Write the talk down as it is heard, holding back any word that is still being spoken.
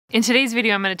In today's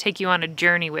video, I'm going to take you on a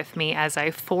journey with me as I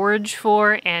forage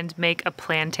for and make a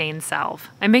plantain salve.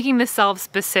 I'm making this salve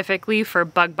specifically for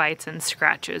bug bites and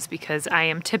scratches because I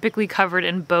am typically covered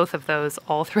in both of those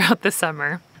all throughout the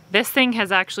summer. This thing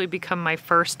has actually become my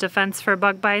first defense for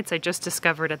bug bites. I just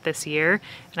discovered it this year,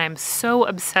 and I'm so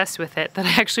obsessed with it that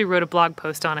I actually wrote a blog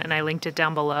post on it and I linked it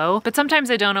down below. But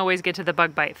sometimes I don't always get to the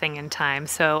bug bite thing in time,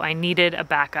 so I needed a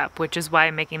backup, which is why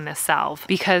I'm making this salve.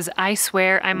 Because I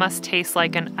swear I must taste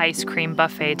like an ice cream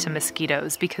buffet to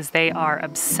mosquitoes because they are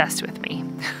obsessed with me.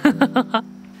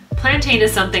 Plantain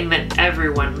is something that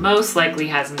everyone most likely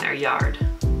has in their yard.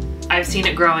 I've seen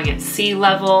it growing at sea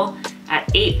level, at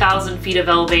 8,000 feet of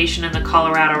elevation in the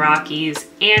Colorado Rockies,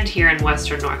 and here in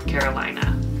Western North Carolina.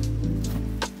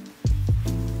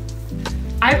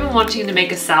 I've been wanting to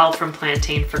make a salve from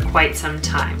plantain for quite some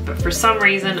time, but for some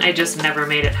reason I just never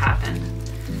made it happen.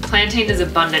 Plantain is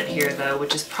abundant here though,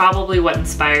 which is probably what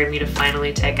inspired me to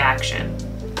finally take action.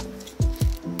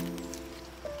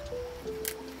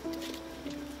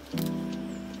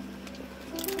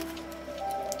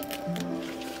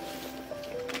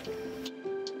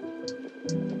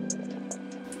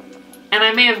 And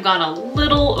I may have gone a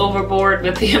little overboard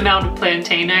with the amount of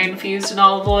plantain I infused in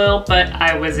olive oil, but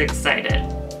I was excited.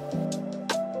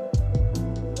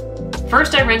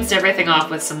 First, I rinsed everything off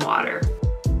with some water.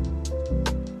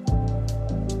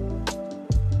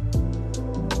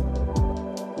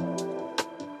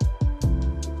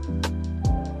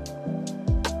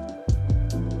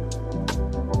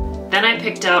 Then I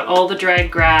picked out all the dried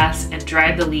grass and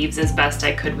dried the leaves as best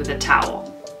I could with a towel.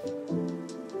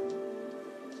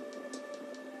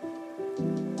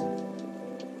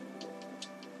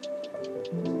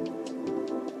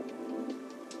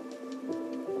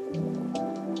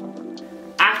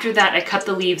 After that, I cut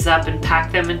the leaves up and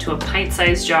packed them into a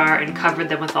pint-sized jar and covered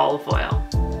them with olive oil.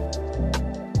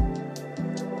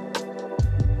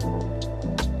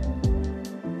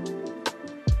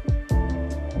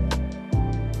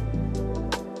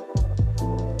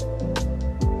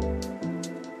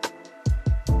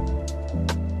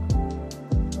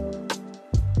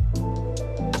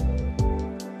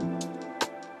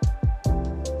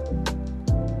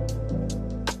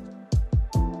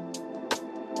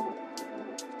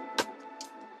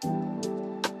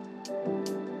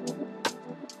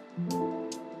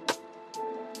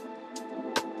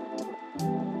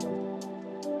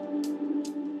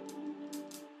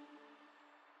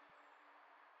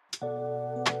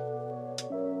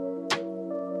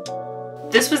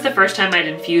 This was the first time I'd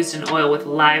infused an oil with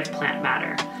live plant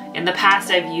matter. In the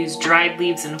past, I've used dried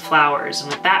leaves and flowers,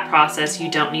 and with that process, you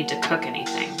don't need to cook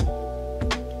anything.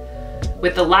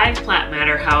 With the live plant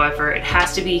matter, however, it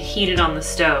has to be heated on the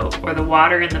stove, or the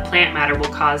water in the plant matter will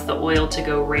cause the oil to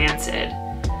go rancid.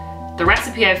 The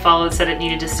recipe I followed said it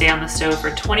needed to stay on the stove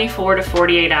for 24 to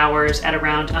 48 hours at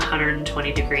around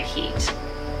 120-degree heat.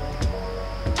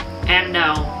 And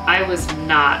no, I was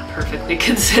not perfectly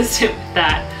consistent with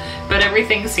that, but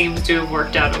everything seems to have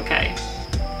worked out okay.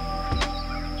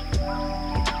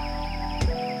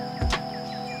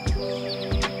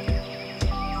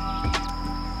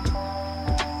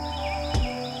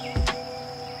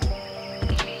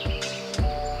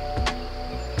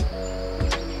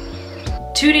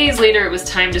 Two days later, it was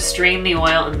time to strain the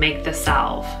oil and make the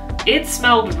salve. It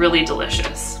smelled really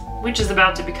delicious, which is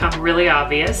about to become really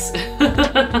obvious.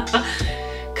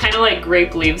 Kind of like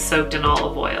grape leaves soaked in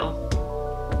olive oil.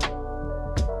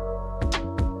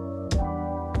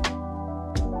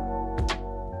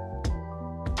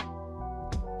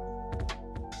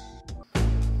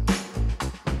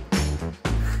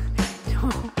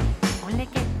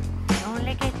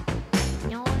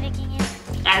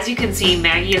 As you can see,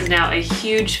 Maggie is now a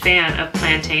huge fan of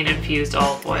plantain infused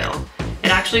olive oil.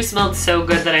 It actually smelled so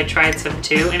good that I tried some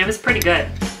too, and it was pretty good.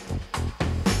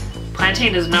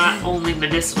 Plantain is not only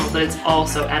medicinal, but it's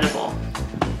also edible.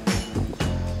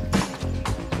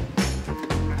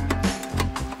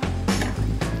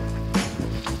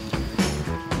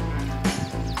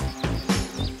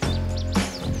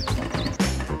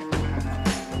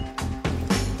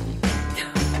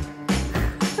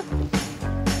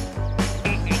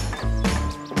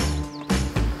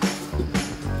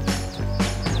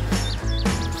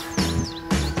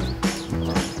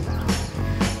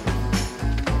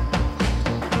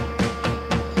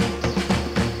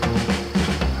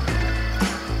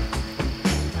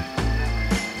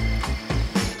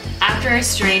 After I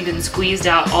strained and squeezed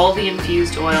out all the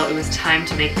infused oil, it was time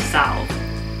to make the salve.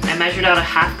 I measured out a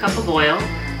half cup of oil,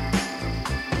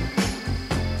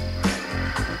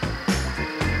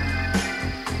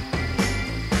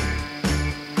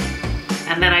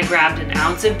 and then I grabbed an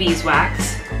ounce of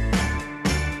beeswax,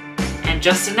 And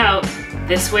just a note,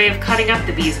 this way of cutting up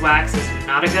the beeswax is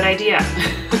not a good idea.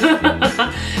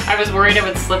 I was worried I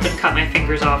would slip and cut my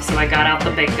fingers off, so I got out the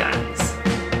big guns.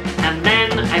 And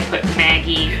then I put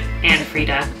Maggie and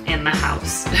Frida in the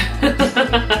house.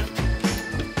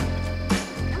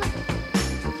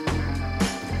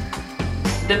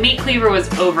 The meat cleaver was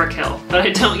overkill, but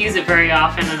I don't use it very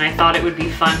often, and I thought it would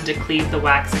be fun to cleave the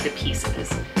wax into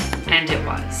pieces. And it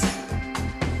was.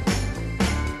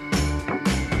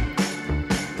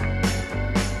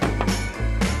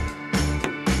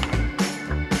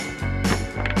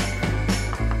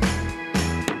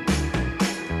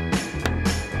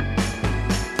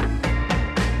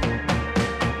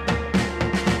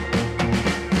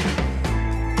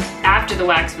 After the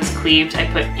wax was cleaved, I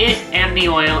put it and the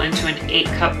oil into an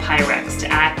 8-cup Pyrex to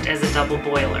act as a double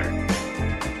boiler.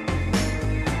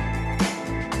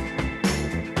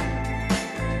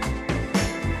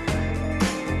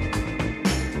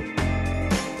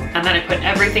 And then I put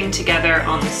everything together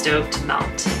on the stove to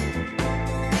melt.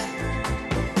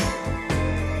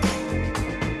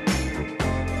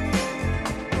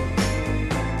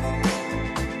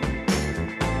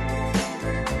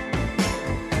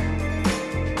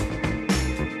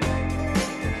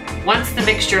 Once the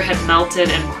mixture had melted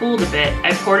and cooled a bit,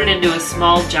 I poured it into a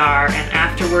small jar and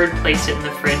afterward placed it in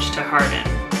the fridge to harden.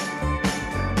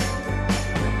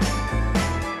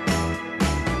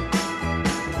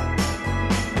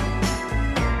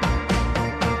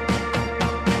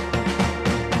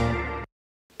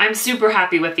 I'm super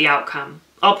happy with the outcome.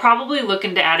 I'll probably look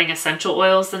into adding essential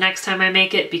oils the next time I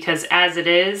make it because as it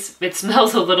is, it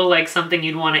smells a little like something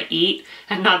you'd want to eat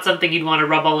and not something you'd want to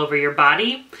rub all over your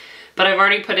body. But I've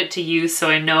already put it to use, so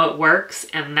I know it works,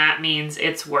 and that means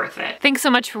it's worth it. Thanks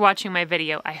so much for watching my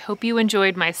video. I hope you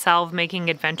enjoyed my salve making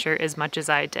adventure as much as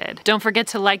I did. Don't forget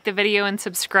to like the video and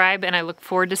subscribe, and I look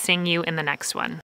forward to seeing you in the next one.